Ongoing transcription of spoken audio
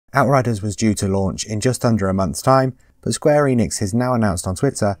Outriders was due to launch in just under a month's time, but Square Enix has now announced on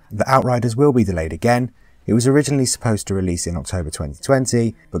Twitter that Outriders will be delayed again. It was originally supposed to release in October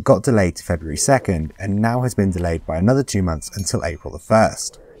 2020, but got delayed to February 2nd, and now has been delayed by another 2 months until April the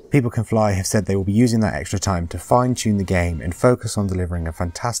 1st. People Can Fly have said they will be using that extra time to fine-tune the game and focus on delivering a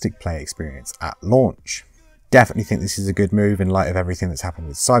fantastic play experience at launch. Definitely think this is a good move in light of everything that's happened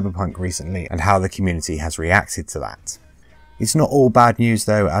with Cyberpunk recently and how the community has reacted to that. It's not all bad news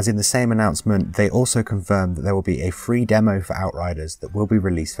though, as in the same announcement they also confirmed that there will be a free demo for Outriders that will be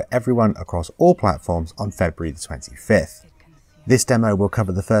released for everyone across all platforms on February the 25th. This demo will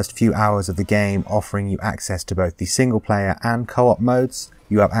cover the first few hours of the game, offering you access to both the single player and co-op modes.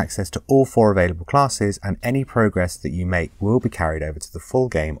 You have access to all 4 available classes, and any progress that you make will be carried over to the full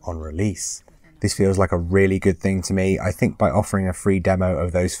game on release. This feels like a really good thing to me. I think by offering a free demo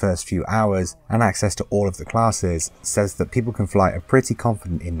of those first few hours and access to all of the classes says that People Can Fly are pretty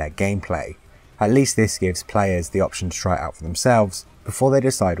confident in their gameplay. At least this gives players the option to try it out for themselves before they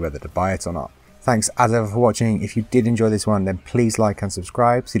decide whether to buy it or not. Thanks as ever for watching. If you did enjoy this one, then please like and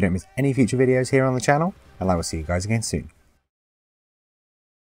subscribe so you don't miss any future videos here on the channel, and I will see you guys again soon.